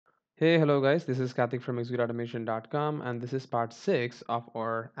Hey, hello guys, this is Karthik from executeautomation.com and this is part 6 of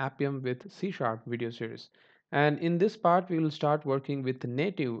our Appium with C Sharp video series. And in this part, we will start working with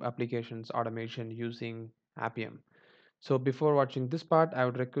native applications automation using Appium. So before watching this part, I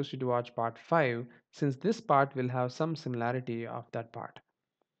would request you to watch part 5 since this part will have some similarity of that part.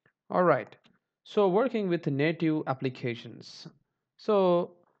 All right, so working with native applications.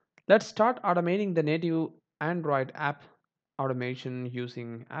 So let's start automating the native Android app automation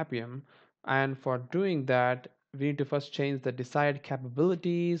using Appium. And for doing that, we need to first change the desired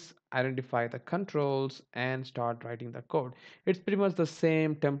capabilities, identify the controls, and start writing the code. It's pretty much the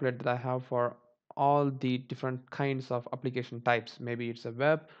same template that I have for all the different kinds of application types. Maybe it's a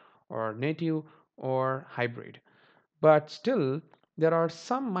web or native or hybrid. But still, there are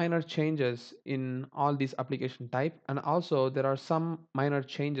some minor changes in all these application type, and also there are some minor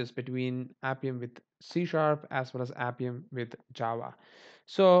changes between Appium with C Sharp as well as Appium with Java.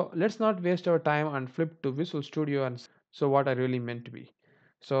 So let's not waste our time and flip to Visual Studio and so what I really meant to be.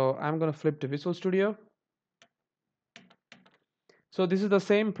 So I'm going to flip to Visual Studio. So this is the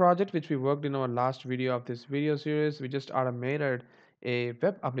same project which we worked in our last video of this video series. We just automated a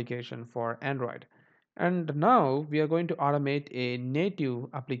web application for Android. And now we are going to automate a native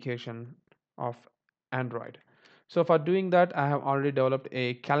application of Android. So for doing that, I have already developed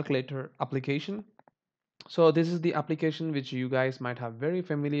a calculator application. So this is the application which you guys might have very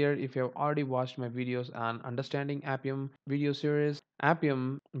familiar if you have already watched my videos on understanding Appium video series,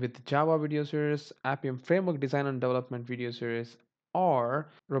 Appium with Java video series, Appium framework design and development video series,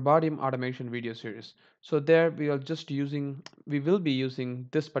 or Robotium automation video series. So there we will be using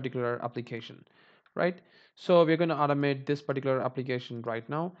this particular application, right? So we're going to automate this particular application right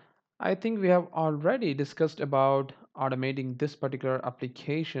now. I think we have already discussed about automating this particular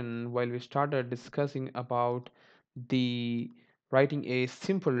application while we started discussing about the writing a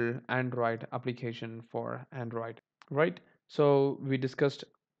simple Android application for Android, right? So we discussed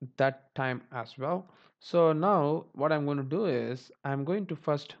that time as well. So now what I'm going to do is I'm going to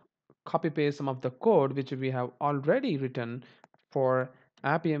first copy paste some of the code which we have already written for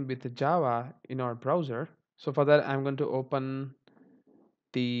Appium with Java in our browser. So for that, I'm going to open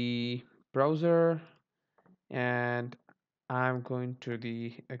the browser and I'm going to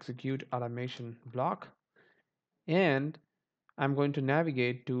the execute automation block and I'm going to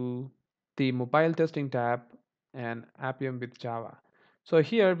navigate to the mobile testing tab and Appium with Java. So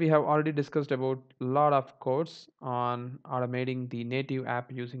here we have already discussed about a lot of codes on automating the native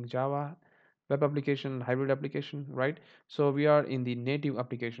app using Java, web application, hybrid application, right? So we are in the native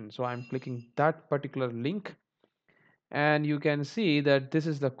application. So I'm clicking that particular link and you can see that this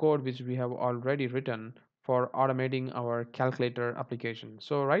is the code which we have already written for automating our calculator application.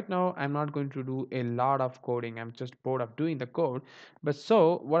 So right now I'm not going to do a lot of coding. I'm just bored of doing the code. But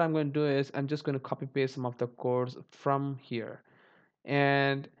so what I'm going to do is I'm just going to copy paste some of the codes from here.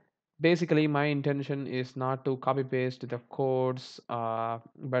 And basically my intention is not to copy paste the codes,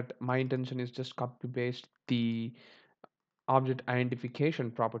 but my intention is just copy paste the object identification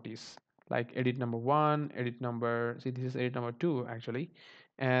properties like edit number one, edit number, see this is edit number two actually,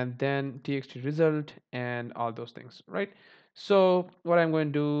 and then txt result and all those things, right? So what I'm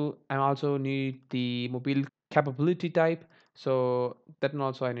going to do, I also need the mobile capability type, so that one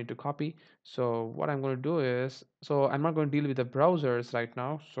also I need to copy. So what I'm going to do is, so I'm not going to deal with the browsers right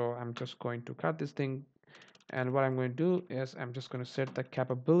now, so I'm just going to cut this thing, and what I'm going to do is I'm just going to set the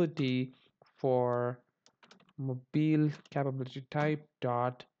capability for mobile capability type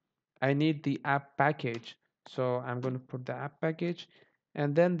dot, I need the app package, so I'm going to put the app package,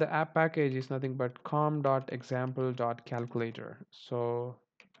 and then the app package is nothing but com.example.calculator. So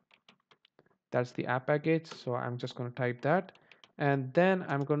that's the app package, so I'm just going to type that, and then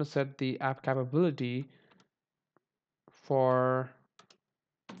I'm going to set the app capability for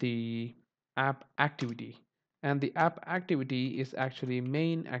the app activity, and the app activity is actually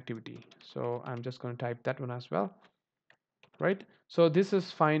main activity, so I'm just going to type that one as well, right? So this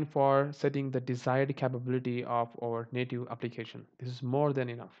is fine for setting the desired capability of our native application. This is more than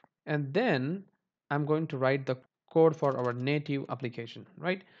enough. And then I'm going to write the code for our native application,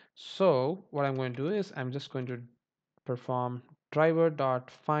 right? So what I'm going to do is I'm just going to perform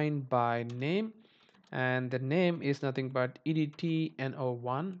driver.find by name, and the name is nothing but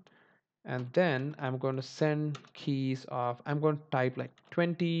edtno1, and then I'm going to send keys of, I'm going to type like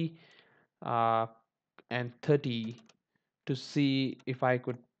 20 uh, and 30 to see if I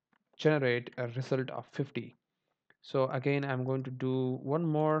could generate a result of 50. So again, I'm going to do one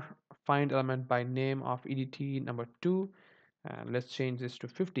more find element by name of edt number 2, and let's change this to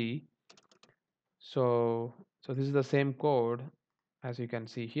 50. So this is the same code, as you can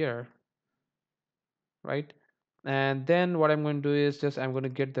see here, right? And then what I'm going to do is just I'm going to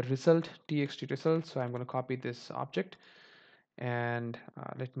get the result, txt result. So I'm going to copy this object, and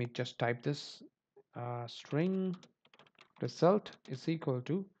let me just type this string result is equal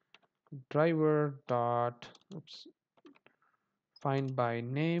to driver dot oops, find by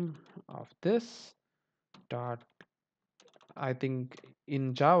name of this dot. I think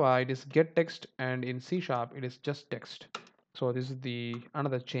in Java it is get text, and in C sharp it is just text. So this is the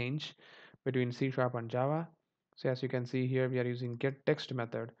another change between C sharp and Java. So as you can see here, we are using get text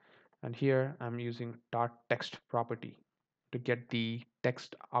method, and here I'm using dot text property to get the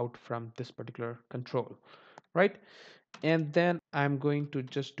text out from this particular control, right? And then I'm going to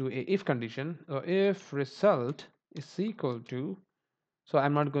just do a if condition. So if result is equal to, so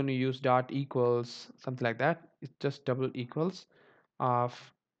I'm not going to use dot equals something like that. It's just double equals of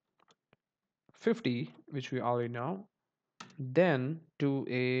 50, which we already know. Then to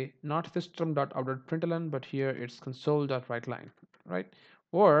a not system.out.println, but here it's console.writeLine, right?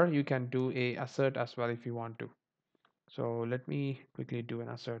 Or you can do a assert as well if you want to. So let me quickly do an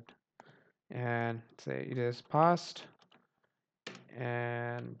assert and say it is passed,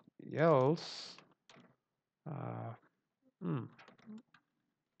 and else uh, hmm,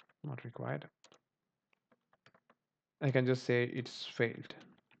 not required. I can just say it's failed.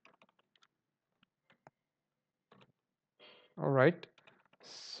 All right,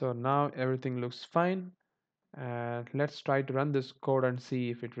 so now everything looks fine, and let's try to run this code and see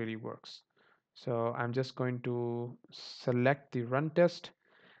if it really works. So I'm just going to select the run test,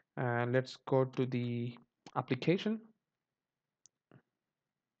 and let's go to the application.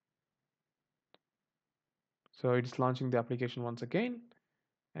 So it's launching the application once again,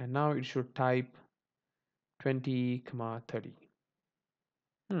 and now it should type 20, 30.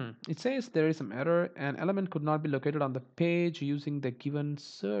 It says there is some error. An element could not be located on the page using the given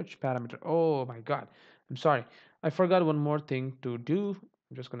search parameter. Oh my God. I'm sorry. I forgot one more thing to do.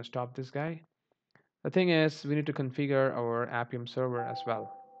 I'm just going to stop this guy. The thing is, we need to configure our Appium server as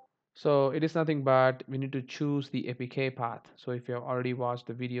well. So it is nothing but we need to choose the APK path. So if you have already watched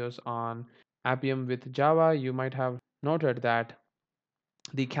the videos on Appium with Java, you might have noted that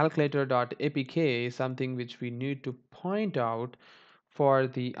the calculator.apk is something which we need to point out for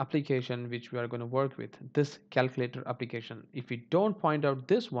the application which we are going to work with, this calculator application. If we don't point out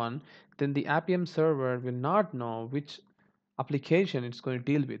this one, then the Appium server will not know which application it's going to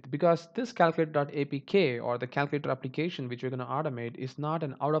deal with, because this calculator.apk or the calculator application which we're going to automate is not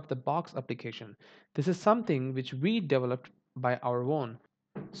an out of the box application. This is something which we developed by our own.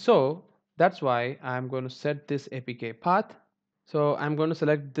 So that's why I'm going to set this apk path. So I'm going to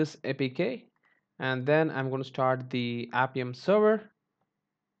select this apk, and then I'm going to start the Appium server.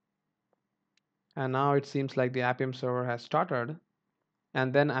 And now it seems like the Appium server has started.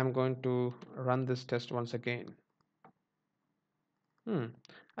 And then I'm going to run this test once again.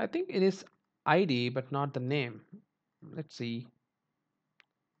 I think it is ID, but not the name. Let's see.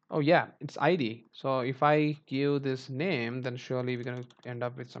 Oh yeah, it's ID. So if I give this name, then surely we're going to end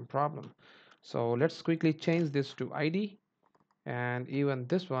up with some problem. So let's quickly change this to ID. And even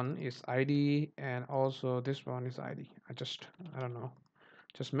this one is ID, and also this one is ID. I don't know,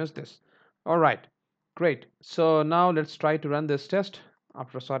 just missed this. All right, great. So now let's try to run this test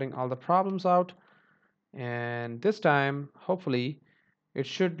after sorting all the problems out. And this time, hopefully, it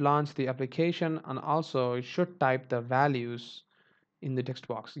should launch the application, and also it should type the values in the text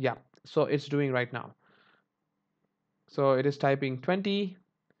box. Yeah, so it's doing right now. So it is typing 20,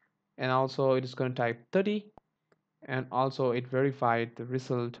 and also it is going to type 30, and also it verified the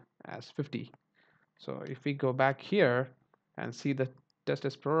result as 50. So if we go back here and see the test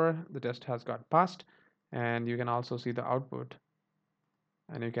explorer, the test has got passed, and you can also see the output,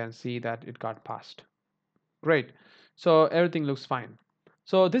 and you can see that it got passed. Great. So everything looks fine.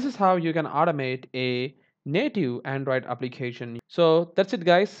 So this is how you can automate a native Android application. So that's it,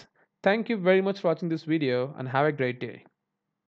 guys. Thank you very much for watching this video, and have a great day.